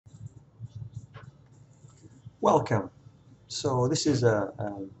Welcome. So this is a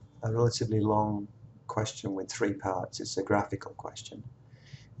relatively long question with three parts. It's a graphical question.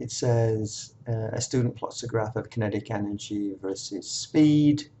 It says a student plots a graph of kinetic energy versus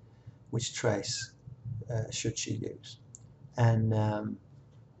speed. Which trace should she use? And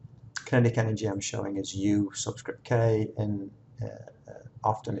kinetic energy I'm showing as U subscript K, and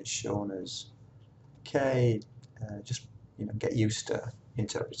often it's shown as K. Just get used to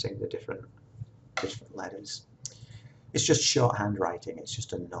interpreting the different letters. It's just shorthand writing, it's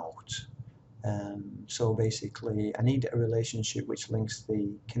just a note. So basically, I need a relationship which links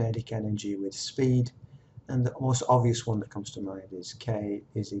the kinetic energy with speed, and the most obvious one that comes to mind is K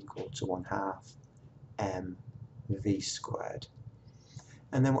is equal to 1/2 mv squared.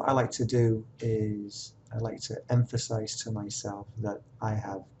 And then what I like to do is I like to emphasize to myself that I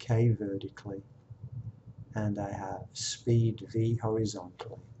have K vertically and I have speed V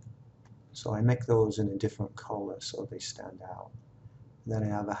horizontally. So I make those in a different color so they stand out. Then I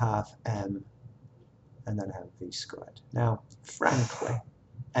have a 1/2 m, and then I have v squared. Now, frankly,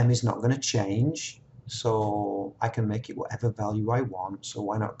 m is not going to change, so I can make it whatever value I want, so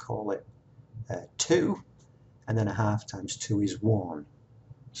why not call it 2, and then a 1/2 times 2 is 1.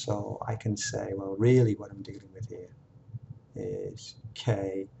 So I can say, well, really what I'm dealing with here is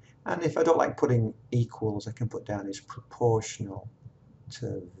k, and if I don't like putting equals, I can put down is proportional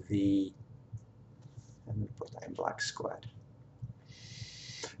to v. I'm going to put that in black squared.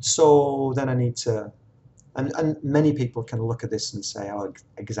 So then I need to, and many people can look at this and say, oh,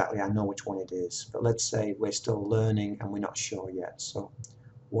 exactly, I know which one it is. But let's say we're still learning and we're not sure yet. So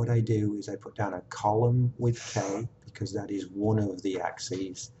what I do is I put down a column with K, because that is one of the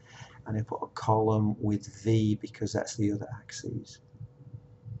axes. And I put a column with V, because that's the other axis.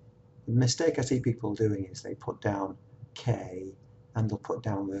 The mistake I see people doing is they put down K and they'll put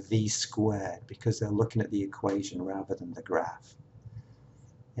down the V squared, because they're looking at the equation rather than the graph.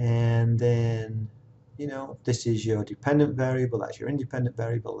 And then, this is your dependent variable, that's your independent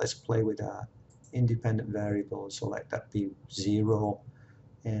variable. Let's play with our independent variable, so let that be 0.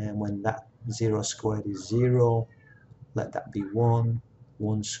 And when that 0 squared is 0, let that be 1.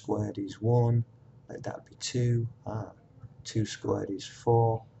 1 squared is 1, let that be 2. 2 squared is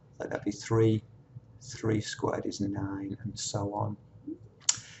 4, let that be 3. 3 squared is 9, and so on.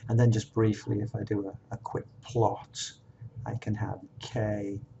 And then just briefly, if I do a quick plot, I can have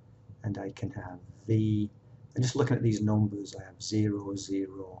K and I can have V. And just looking at these numbers, I have 0,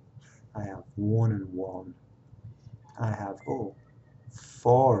 0, I have 1 and 1, I have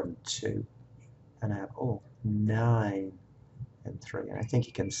 4 and 2, and I have 9 and 3. And I think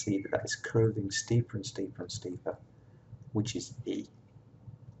you can see that is curving steeper and steeper and steeper, which is E.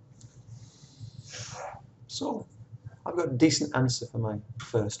 So I've got a decent answer for my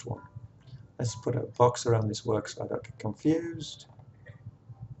first one. Let's put a box around this work so I don't get confused.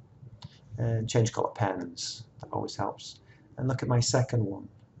 And change color pens, that always helps. And look at my second one.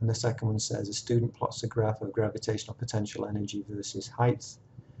 And the second one says a student plots a graph of gravitational potential energy versus height.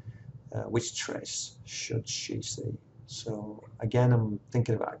 Which trace should she see? So again, I'm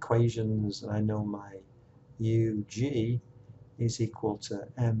thinking about equations, and I know my UG is equal to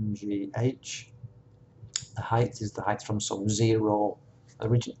mgh. The height is the height from some 0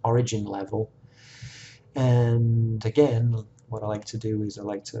 origin level. And again, what I like to do is I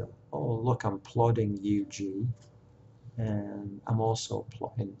like to, look, I'm plotting UG, and I'm also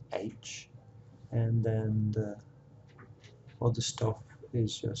plotting H, and then the other stuff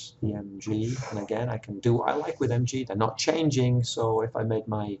is just the mg. And again, I can do what I like with mg, they're not changing. So if I made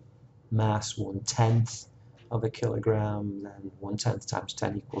my mass 1/10 of a kilogram, then 1/10 times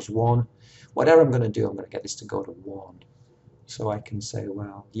 10 equals 1. Whatever I'm going to do, I'm going to get this to go to 1. So I can say,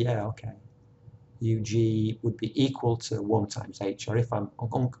 well, yeah, okay, UG would be equal to 1 times H, or if I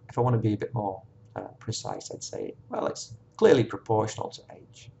want to be a bit more precise, I'd say, well, it's clearly proportional to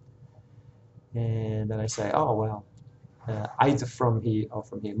H. And then I say, oh, well, either from here or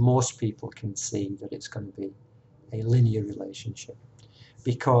from here, most people can see that it's going to be a linear relationship.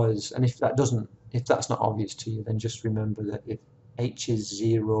 Because, and if that's not obvious to you, then just remember that if H is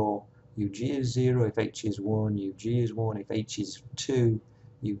 0, UG is 0. If H is 1, UG is 1. If H is 2,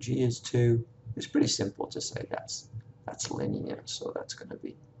 UG is 2. It's pretty simple to say that's linear, so that's going to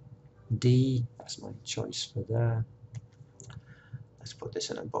be D. That's my choice for there. Let's put this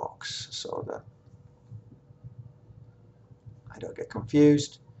in a box so that I don't get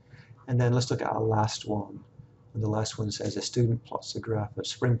confused. And then let's look at our last one. And the last one says a student plots a graph of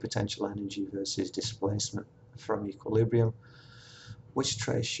spring potential energy versus displacement from equilibrium. Which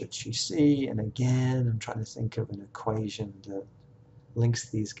trace should she see? And again, I'm trying to think of an equation that links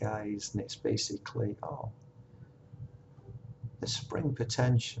these guys, and it's basically, the spring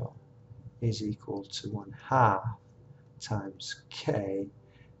potential is equal to 1/2 times k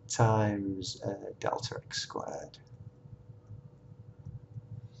times delta x squared.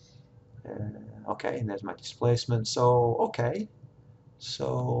 Okay, and there's my displacement. So, okay,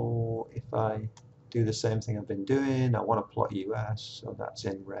 so if I do the same thing I've been doing, I want to plot US, so that's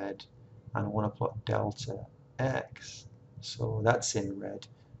in red, and I want to plot delta x, so that's in red,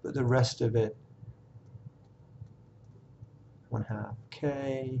 but the rest of it, 1/2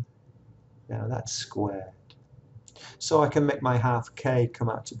 k, now that's squared. So I can make my 1/2 k come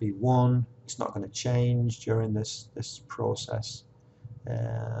out to be 1. It's not going to change during this process.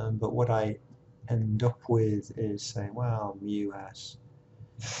 But what I end up with is saying, well, mu s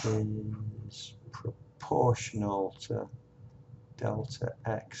is proportional to delta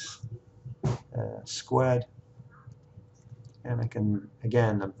x squared. And I can,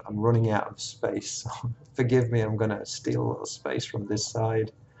 again, I'm running out of space, so forgive me, I'm going to steal a little space from this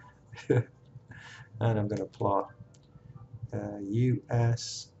side. And I'm going to plot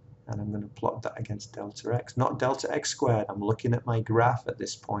US, and I'm going to plot that against delta x, not delta x squared. I'm looking at my graph at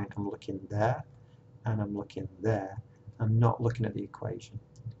this point. I'm looking there, and I'm looking there. I'm not looking at the equation.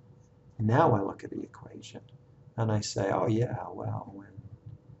 Now I look at the equation, and I say, oh yeah, well,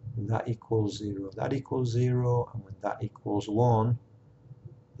 when that equals 0, that equals 0, and when that equals 1,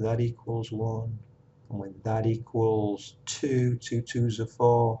 that equals 1, and when that equals 2, 2 2s are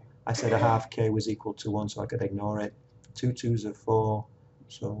 4. I said 1/2 k was equal to 1, so I could ignore it. 2 2s are 4,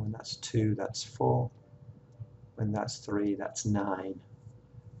 so when that's 2, that's 4. When that's 3, that's 9.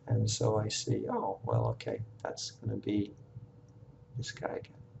 And so I see, oh, well, okay, that's going to be this guy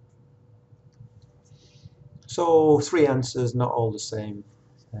again. So 3 answers, not all the same,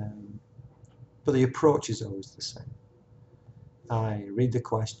 but the approach is always the same. I read the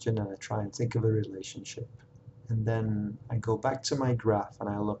question and I try and think of a relationship. And then I go back to my graph and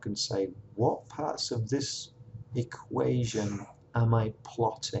I look and say, what parts of this equation am I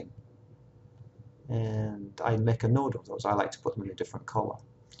plotting? And I make a note of those. I like to put them in a different color.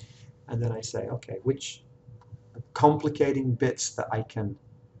 And then I say, okay, which complicating bits that I can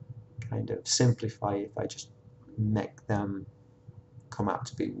kind of simplify if I just make them come out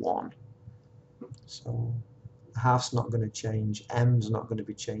to be 1. So half's not going to change, m's not going to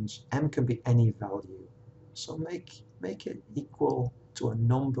be changed. M can be any value. So make it equal to a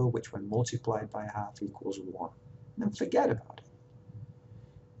number which when multiplied by 1/2 equals 1. And then forget about it.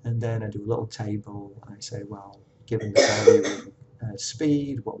 And then I do a little table and I say, well, given the value of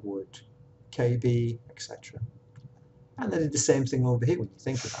speed, what would k be, etc. And I did the same thing over here when you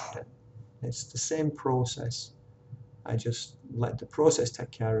think about it. It's the same process. I just let the process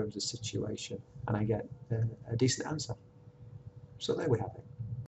take care of the situation and I get a decent answer. So there we have it.